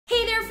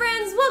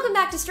friends, welcome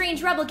back to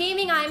Strange Rebel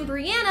Gaming. I'm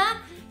Brianna.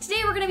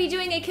 Today we're going to be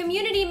doing a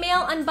community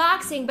mail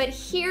unboxing, but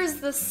here's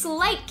the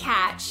slight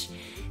catch.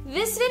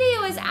 This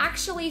video is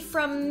actually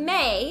from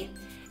May.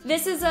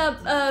 This is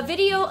a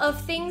video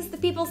of things that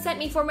people sent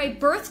me for my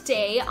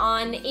birthday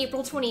on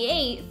April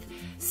 28th.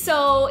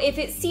 So if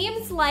it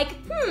seems like,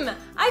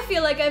 I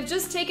feel like I've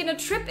just taken a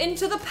trip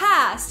into the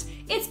past,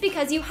 it's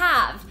because you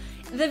have.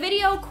 The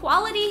video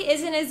quality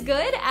isn't as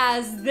good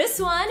as this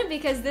one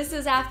because this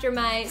is after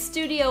my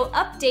studio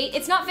update.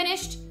 It's not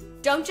finished,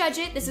 don't judge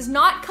it. This is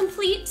not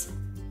complete,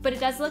 but it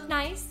does look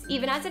nice,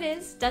 even as it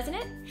is, doesn't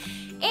it?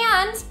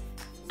 And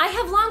I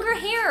have longer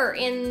hair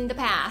in the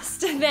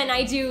past than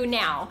I do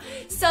now.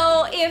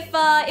 So if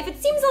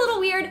it seems a little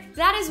weird,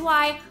 that is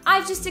why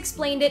I've just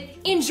explained it.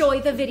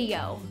 Enjoy the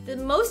video.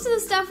 Most of the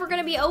stuff we're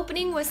gonna be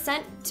opening was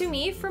sent to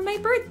me for my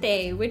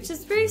birthday, which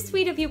is very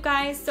sweet of you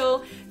guys,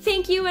 so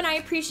thank you and I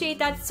appreciate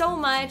that so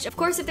much. Of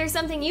course, if there's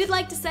something you'd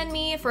like to send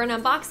me for an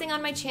unboxing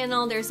on my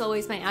channel, there's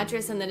always my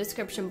address in the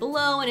description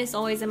below, and it's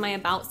always in my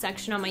About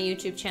section on my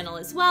YouTube channel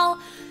as well.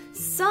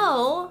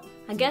 So,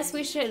 I guess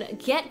we should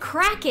get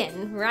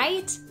cracking,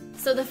 right?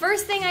 So the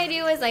first thing I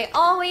do is I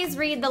always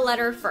read the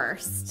letter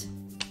first.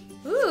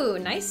 Ooh,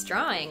 nice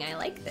drawing, I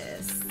like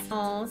this.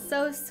 Oh,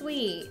 so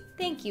sweet.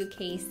 Thank you,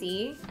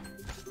 Casey.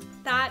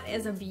 That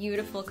is a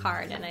beautiful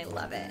card and I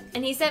love it.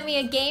 And he sent me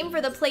a game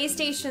for the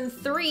PlayStation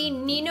 3,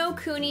 Ni no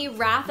Kuni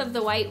Wrath of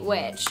the White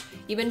Witch.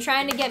 You've been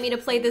trying to get me to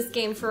play this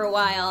game for a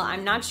while.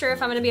 I'm not sure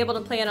if I'm gonna be able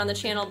to play it on the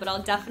channel, but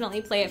I'll definitely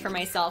play it for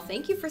myself.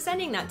 Thank you for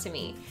sending that to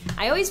me.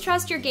 I always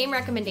trust your game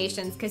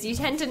recommendations because you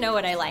tend to know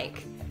what I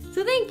like.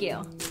 So thank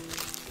you.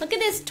 Look at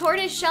this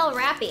tortoise shell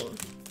wrapping.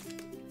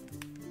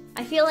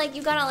 I feel like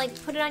you gotta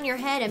like put it on your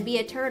head and be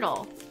a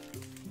turtle.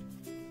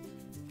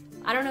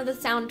 I don't know the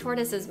sound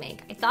tortoises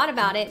make. I thought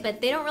about it, but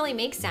they don't really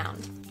make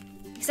sound.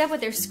 Except when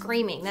they're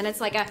screaming, then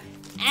it's like a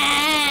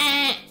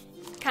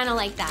kind of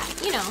like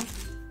that, you know.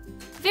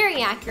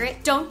 Very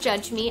accurate, don't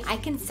judge me, I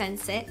can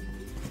sense it.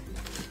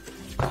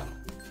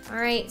 All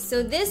right,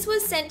 so this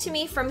was sent to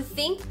me from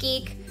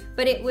ThinkGeek,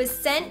 but it was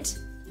sent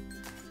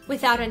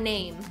without a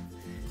name.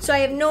 So I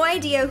have no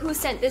idea who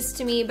sent this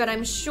to me, but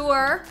I'm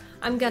sure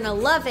I'm gonna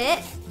love it.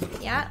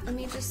 Yeah, let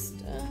me just,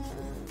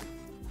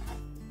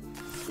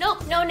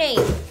 nope, no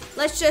name.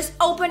 Let's just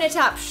open it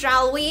up,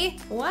 shall we?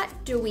 What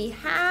do we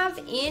have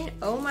in,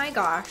 oh my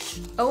gosh,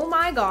 oh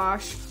my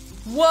gosh.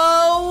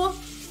 Whoa,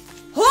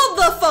 hold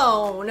the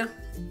phone.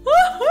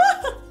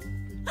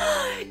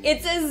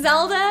 It's a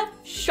Zelda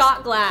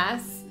shot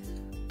glass,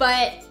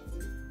 but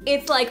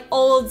it's like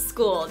old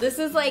school. This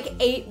is like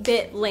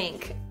 8-bit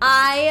Link.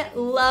 I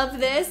love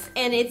this,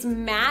 and it's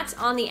matte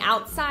on the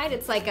outside.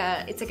 It's like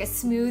a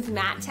smooth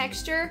matte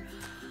texture.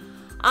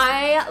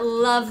 I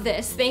love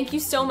this. Thank you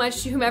so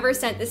much to whomever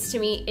sent this to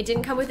me. It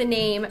didn't come with a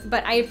name,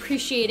 but I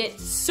appreciate it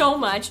so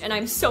much, and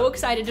I'm so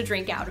excited to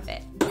drink out of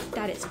it.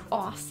 That is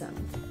awesome.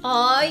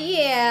 Oh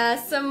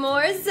yeah, some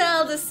more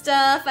Zelda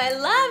stuff. I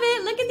love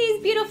it. Look at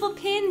these beautiful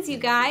pins, you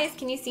guys.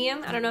 Can you see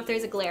them? I don't know if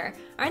there's a glare.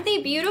 Aren't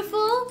they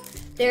beautiful?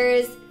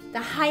 There's the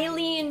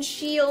Hylian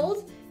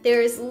shield.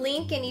 There's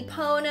Link and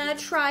Epona,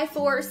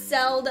 Triforce,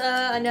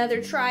 Zelda,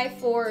 another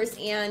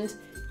Triforce, and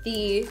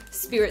the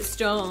Spirit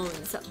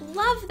Stones.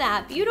 Love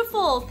that,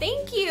 beautiful,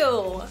 thank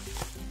you.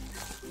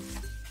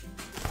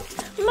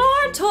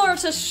 More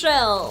tortoise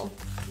shell.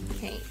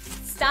 Okay,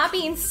 stop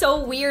being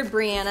so weird,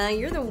 Brianna.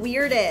 You're the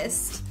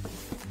weirdest.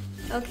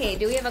 Okay,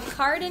 do we have a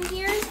card in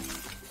here?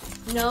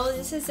 No,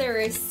 this is a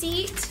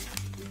receipt.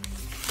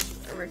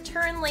 A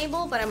return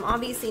label, but I'm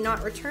obviously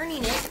not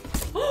returning it.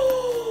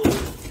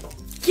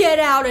 Get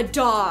out of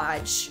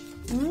Dodge.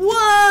 Whoa!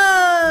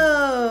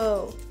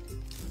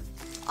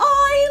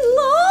 I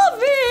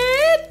love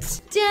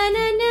it!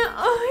 Da-na-na.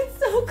 Oh, it's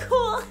so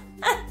cool.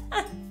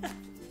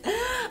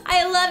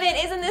 I love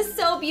it. Isn't this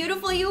so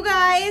beautiful, you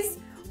guys?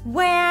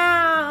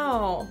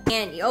 Wow.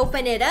 And you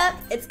open it up.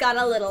 It's got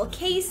a little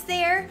case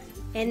there.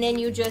 And then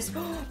you just,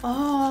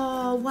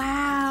 oh,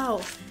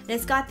 wow. And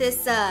it's got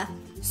this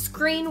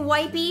screen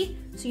wipey.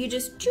 So you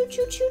just choo,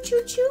 choo, choo,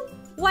 choo, choo.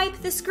 Wipe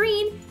the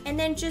screen and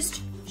then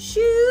just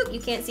shoop. You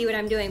can't see what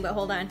I'm doing, but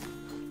hold on.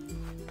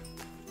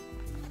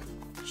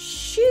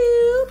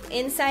 Shoop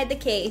inside the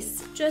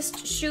case.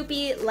 Just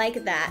shoopy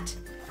like that.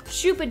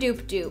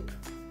 Shoop-a-doop-doop.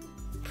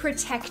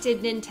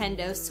 Protected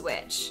Nintendo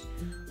Switch.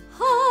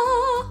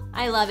 Oh,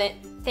 I love it.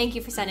 Thank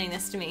you for sending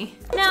this to me.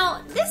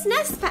 Now, this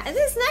next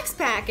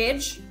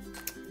package,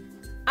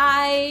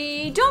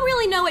 I don't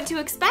really know what to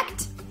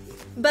expect,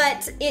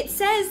 but it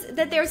says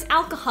that there's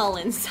alcohol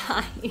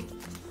inside.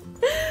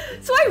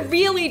 So I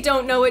really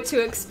don't know what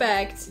to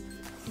expect.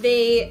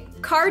 They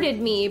carded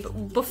me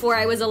before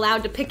I was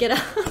allowed to pick it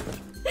up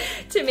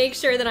to make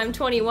sure that I'm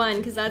 21,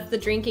 because that's the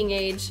drinking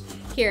age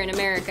here in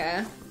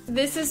America.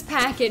 This is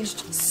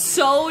packaged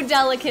so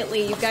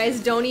delicately, you guys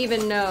don't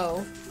even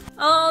know.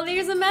 Oh,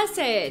 there's a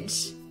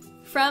message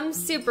from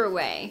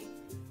Superway.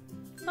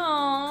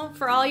 Oh,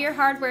 for all your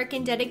hard work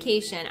and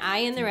dedication, I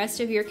and the rest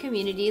of your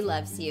community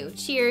loves you.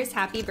 Cheers,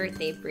 happy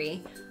birthday,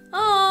 Brie.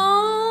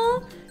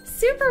 Oh,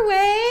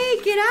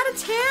 Superway, get out of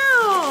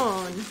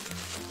town.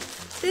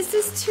 This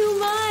is too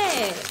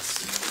much.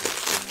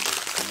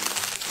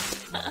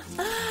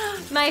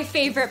 My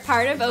favorite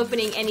part of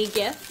opening any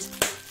gift.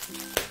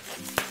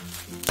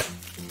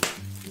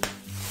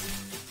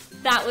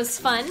 That was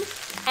fun.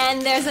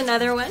 And there's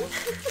another one.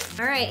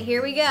 All right,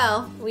 here we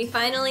go. We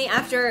finally,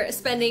 after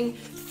spending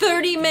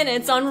 30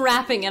 minutes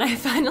unwrapping it, I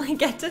finally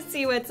get to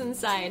see what's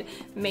inside.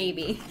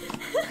 Maybe.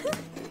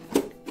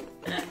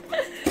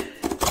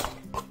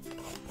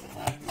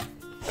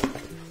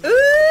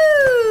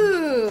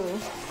 Ooh!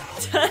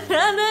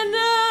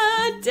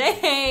 Ta-da-da-da!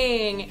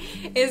 Dang!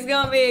 It's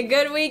gonna be a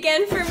good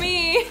weekend for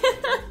me.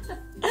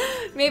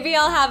 Maybe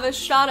I'll have a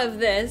shot of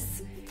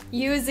this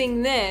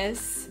using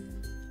this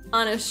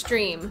on a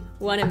stream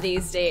one of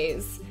these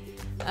days.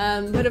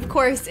 But of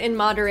course in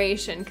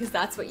moderation, because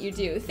that's what you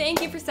do.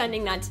 Thank you for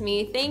sending that to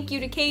me. Thank you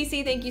to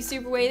Casey, thank you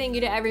Superway, thank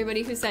you to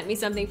everybody who sent me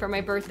something for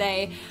my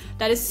birthday.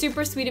 That is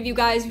super sweet of you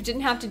guys. You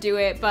didn't have to do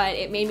it, but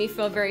it made me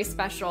feel very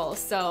special.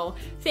 So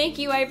thank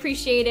you, I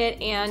appreciate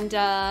it, and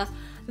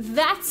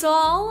that's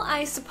all,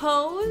 I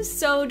suppose.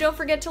 So don't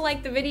forget to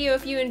like the video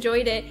if you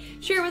enjoyed it.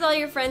 Share it with all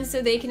your friends so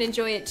they can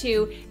enjoy it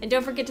too. And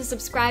don't forget to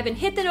subscribe and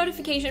hit the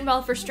notification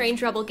bell for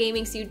Strange Rebel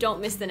Gaming so you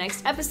don't miss the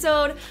next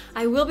episode.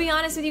 I will be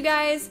honest with you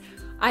guys,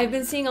 I've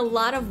been seeing a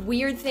lot of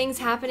weird things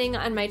happening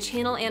on my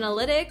channel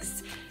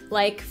analytics.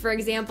 Like, for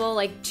example,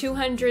 like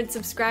 200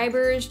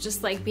 subscribers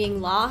just like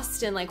being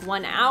lost in like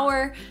 1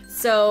 hour.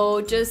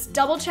 So just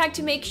double check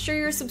to make sure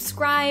you're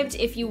subscribed.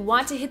 If you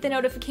want to hit the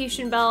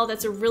notification bell,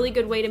 that's a really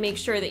good way to make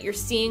sure that you're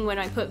seeing when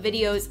I put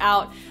videos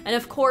out. And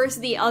of course,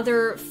 the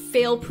other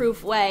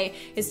fail-proof way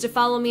is to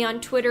follow me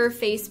on Twitter,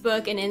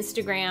 Facebook, and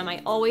Instagram.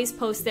 I always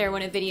post there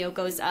when a video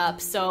goes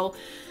up. So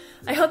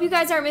I hope you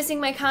guys aren't missing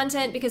my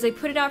content because I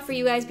put it out for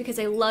you guys because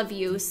I love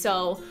you.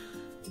 So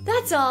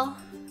that's all.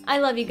 I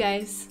love you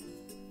guys.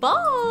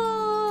 Bye!